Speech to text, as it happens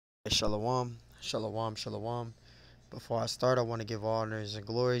Shalom, shalom, shalom. Before I start, I want to give honors and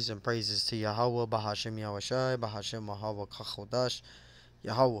glories and praises to Yahweh, Bahashem Yahushai, Bahashem Mahawa Kachodash,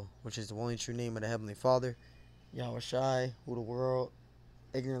 Yahweh, which is the only true name of the Heavenly Father, Yahushai, who the world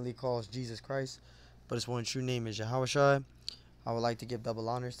ignorantly calls Jesus Christ, but his one true name is Yahushai. I would like to give double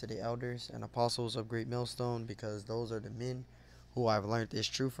honors to the elders and apostles of Great Millstone because those are the men who I've learned this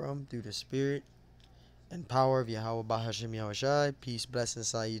truth from through the Spirit and power of Yahweh Bahashem Yahushai. Peace, blessings,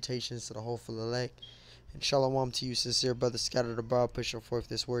 salutations to the hopeful elect. And shalom to you, sincere brothers scattered abroad, pushing forth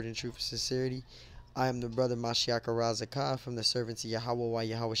this word in truth and sincerity. I am the brother Mashiach Razakah from the servants of Yahweh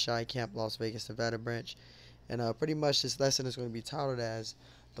Yahweh Shai Camp, Las Vegas, Nevada branch. And pretty much this lesson is going to be titled as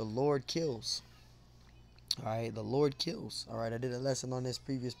The Lord Kills. Alright, the Lord kills. Alright, I did a lesson on this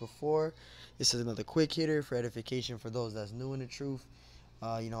before. This is another quick hitter for edification for those that's new in the truth.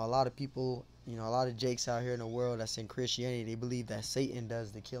 A lot of people, a lot of jakes out here in the world that's in Christianity, they believe that Satan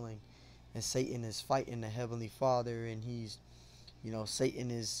does the killing. And Satan is fighting the Heavenly Father, and Satan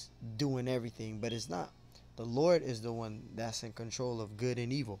is doing everything, but it's not. The Lord is the one that's in control of good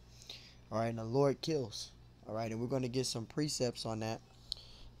and evil. Alright, and the Lord kills. Alright, and we're going to get some precepts on that.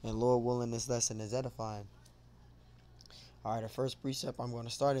 And Lord willing, this lesson is edifying. Alright, the first precept I'm going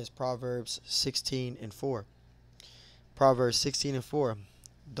to start is Proverbs 16 and 4. Proverbs 16 and 4.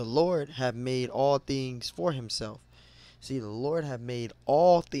 The Lord have made all things for himself. See, the Lord have made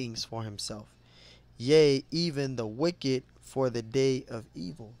all things for himself. Yea, even the wicked for the day of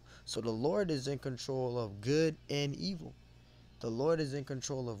evil. So the Lord is in control of good and evil. The Lord is in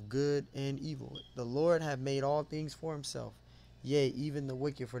control of good and evil. The Lord have made all things for himself. Yea, even the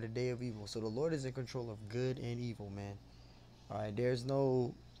wicked for the day of evil. So the Lord is in control of good and evil, man. Alright, there's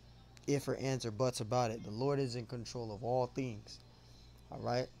no if or ands or buts about it. The Lord is in control of all things.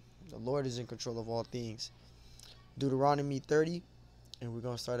 Alright? The Lord is in control of all things. Deuteronomy 30, and we're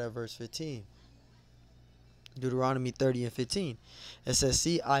going to start at verse 15. Deuteronomy 30 and 15. It says,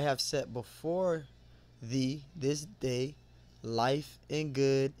 See, I have set before thee this day life and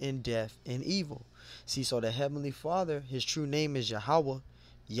good and death and evil. See, so the Heavenly Father, his true name is Yahweh.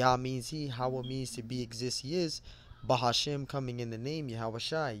 Yah means he, Hawa means to be, exist, he is. Bahashem coming in the name Yahweh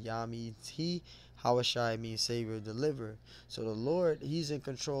Shai. Yah means he, Hawa Shai means savior, deliverer. So the Lord, he's in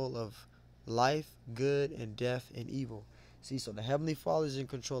control of life, good, and death and evil. See, so the Heavenly Father is in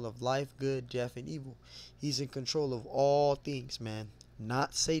control of life, good, death, and evil. He's in control of all things, man.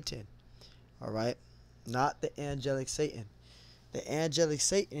 Not Satan. Alright? Not the angelic Satan. The angelic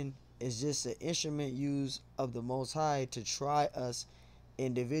Satan is just an instrument used of the Most High to try us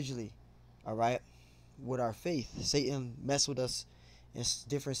individually. Alright? With our faith. Satan mess with us in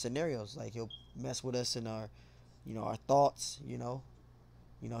different scenarios. Like he'll mess with us in our thoughts, he'll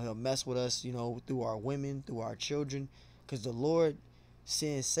mess with us, through our women, through our children. Because the Lord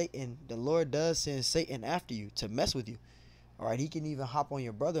does send Satan after you to mess with you. Alright, he can even hop on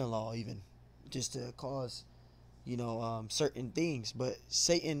your brother-in-law even just to cause, certain things. But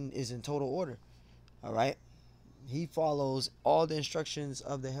Satan is in total order. Alright? He follows all the instructions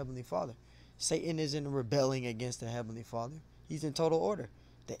of the Heavenly Father. Satan isn't rebelling against the Heavenly Father. He's in total order.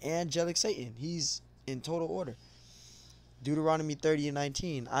 The angelic Satan, he's in total order. Deuteronomy 30 and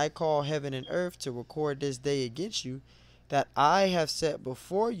 19. I call heaven and earth to record this day against you, that I have set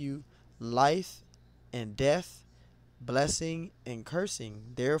before you life and death, blessing and cursing.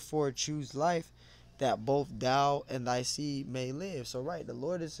 Therefore choose life, that both thou and thy seed may live. So right, the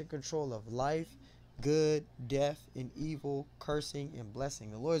Lord is in control of life, good, death, and evil, cursing, and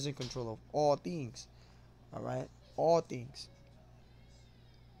blessing. The Lord is in control of all things. Alright? All things.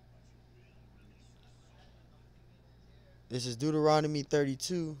 This is Deuteronomy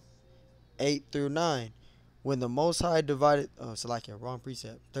 32, 8 through 9. When the Most High divided... Oh, so like a wrong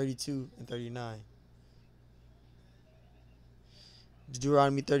precept. 32 and 39.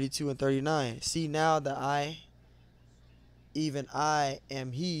 Deuteronomy 32 and 39. See now that even I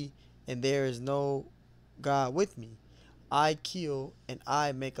am he, and there is no God with me. I kill and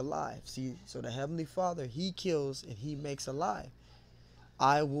I make alive. See, so the Heavenly Father, he kills and he makes alive.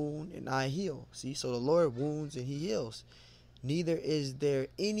 I wound and I heal. See, so the Lord wounds and he heals. Neither is there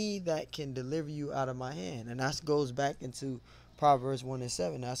any that can deliver you out of my hand. And that goes back into Proverbs 1 and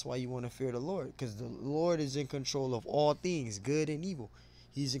 7. That's why you want to fear the Lord, because the Lord is in control of all things, good and evil.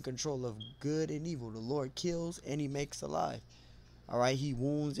 He's in control of good and evil. The Lord kills and he makes alive. Alright, he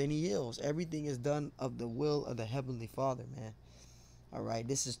wounds and he heals. Everything is done of the will of the Heavenly Father, man. Alright,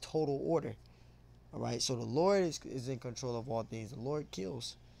 this is total order. Alright, so the Lord is in control of all things. The Lord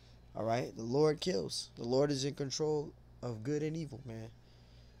kills. Alright, the Lord kills. The Lord is in control of good and evil, man.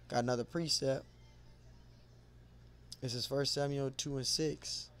 Got another precept. This is 1 Samuel 2 and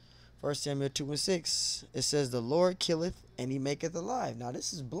 6. First Samuel 2 and 6. It says, the Lord killeth and he maketh alive. Now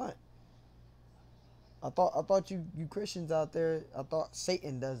this is blunt. I thought you Christians out there, I thought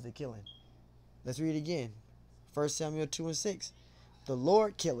Satan does the killing. Let's read it again. First Samuel 2 and 6. The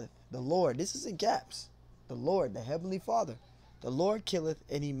Lord killeth. The Lord. This is in caps. The Lord, the Heavenly Father. The Lord killeth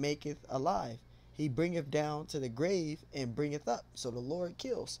and he maketh alive. He bringeth down to the grave and bringeth up. So the Lord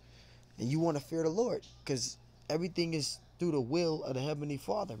kills. And you want to fear the Lord, because everything is through the will of the Heavenly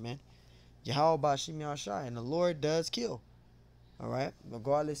Father, man. Yahweh Bashim Yahshai. And the Lord does kill. Alright?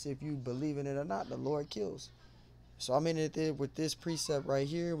 Regardless if you believe in it or not, the Lord kills. So I'm in it there with this precept right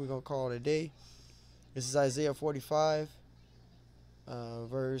here. We're going to call it a day. This is Isaiah 45,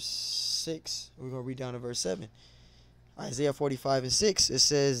 verse 6. We're going to read down to verse 7. Isaiah 45 and 6. It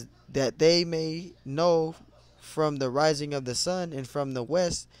says, that they may know from the rising of the sun and from the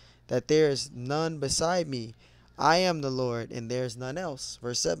west that there is none beside me. I am the Lord, and there is none else.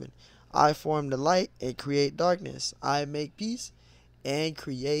 Verse 7. I form the light and create darkness. I make peace and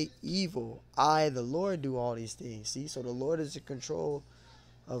create evil. I, the Lord, do all these things. See, so the Lord is in control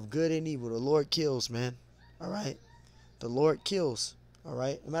of good and evil. The Lord kills, man. All right. The Lord kills. All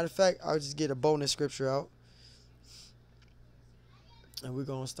right. As a matter of fact, I'll just get a bonus scripture out. And we're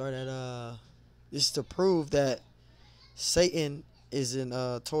going to start at, this is to prove that Satan is in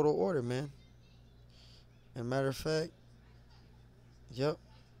total order, man. As a matter of fact, yep.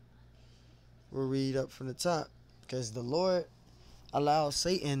 We'll read up from the top. Because the Lord allows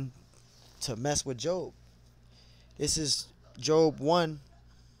Satan to mess with Job. This is Job 1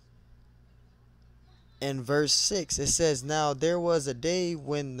 and verse 6. It says, now there was a day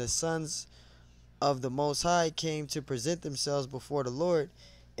when the sons of the Most High came to present themselves before the Lord,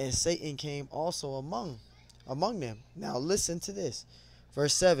 and Satan came also among them. Now listen to this.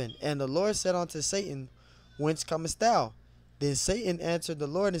 Verse 7. And the Lord said unto Satan, whence comest thou? Then Satan answered the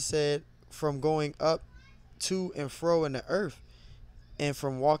Lord and said, from going up to and fro in the earth, and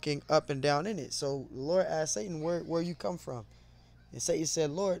from walking up and down in it. So the Lord asked Satan, where you come from? And Satan said,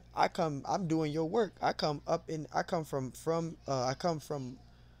 Lord, I'm doing your work. I'm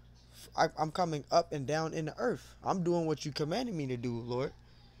coming up and down in the earth. I'm doing what you commanded me to do, Lord.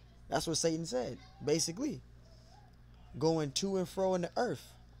 That's what Satan said, basically. Going to and fro in the earth.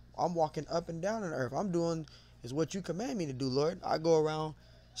 I'm walking up and down in the earth. I'm doing is what you command me to do, Lord. I go around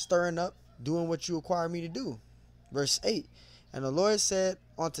stirring up, doing what you require me to do. Verse 8. And the Lord said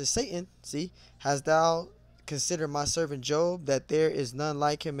unto Satan, see, hast thou considered my servant Job, that there is none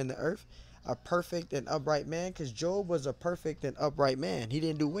like him in the earth, a perfect and upright man? Because Job was a perfect and upright man. He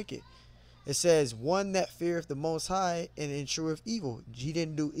didn't do wicked. It says, one that feareth the Most High and ensureth evil. He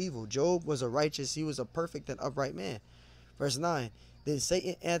didn't do evil. Job was a righteous, he was a perfect and upright man. Verse 9. Then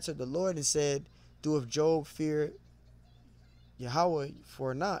Satan answered the Lord and said, doeth Job fear Yahweh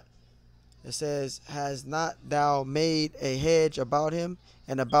for naught? It says, has not thou made a hedge about him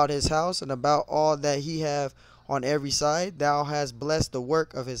and about his house and about all that he have on every side? Thou hast blessed the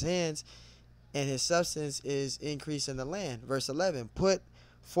work of his hands, and his substance is increased in the land. Verse 11. Put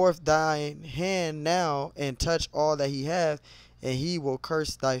forth thine hand now and touch all that he hath, and he will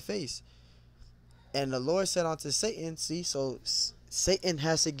curse thy face. And the Lord said unto Satan, see, so Satan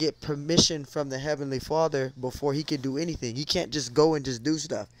has to get permission from the Heavenly Father before he can do anything. He can't just go and just do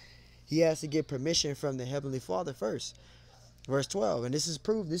stuff. He has to get permission from the Heavenly Father first. Verse 12. And this is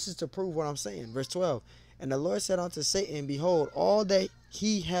to prove what I'm saying. Verse 12. And the Lord said unto Satan, behold, all that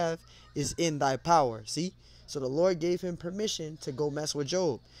he hath is in thy power. See? So the Lord gave him permission to go mess with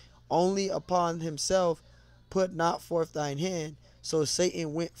Job. Only upon himself put not forth thine hand. So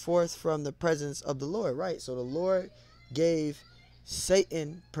Satan went forth from the presence of the Lord. Right? So the Lord gave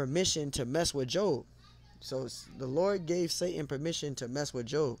Satan permission to mess with Job. So the Lord gave Satan permission to mess with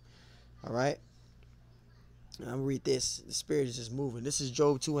Job. All right. I'm gonna read this. The spirit is just moving. This is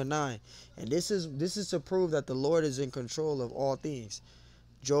Job 2 and 9. And this is to prove that the Lord is in control of all things.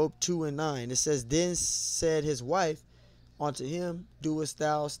 Job 2 and 9. It says, then said his wife unto him, doest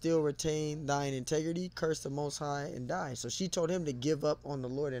thou still retain thine integrity? Curse the Most High and die. So she told him to give up on the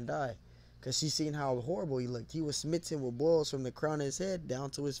Lord and die, because she seen how horrible he looked. He was smitten with boils from the crown of his head down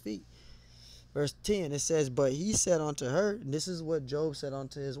to his feet. Verse 10. It says, but he said unto her, and this is what Job said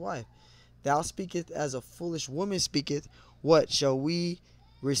unto his wife, thou speakest as a foolish woman speaketh. What, shall we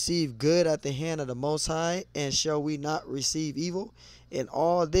receive good at the hand of the Most High, and shall we not receive evil? In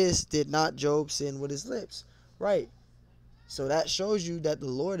all this did not Job sin with his lips. Right. So that shows you that the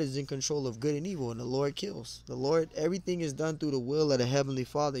Lord is in control of good and evil, and the Lord kills. The Lord, everything is done through the will of the Heavenly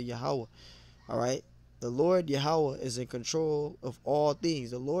Father, Yahweh. All right. The Lord, Yahweh, is in control of all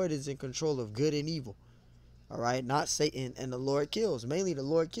things. The Lord is in control of good and evil. Alright, not Satan, and the Lord kills. Mainly the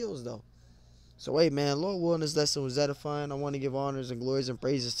Lord kills, though. So, hey, man, Lord willing, this lesson was edifying. I want to give honors and glories and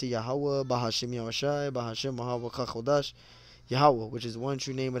praises to Yahweh, Bahashim Yahushai, Bahashim Mahawa Kachodash, Yahweh, which is one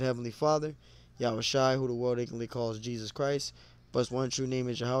true name of Heavenly Father, Yahushai, who the world ignorantly calls Jesus Christ, but his one true name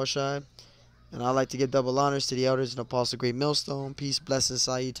is Yahushai. And I'd like to give double honors to the elders and Apostle Great Millstone. Peace, blessings,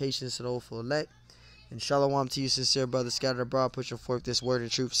 salutations to the hopeful elect. And shalom to you, sincere brothers scattered abroad, pushing forth this word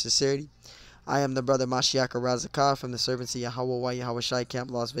of truth and sincerity. I am the brother Mashiach Razakah from the Servants of Yahweh Yahushai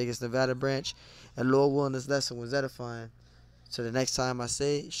Camp, Las Vegas, Nevada branch. And Lord willing, this lesson was edifying. So the next time I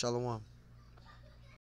say, shalom.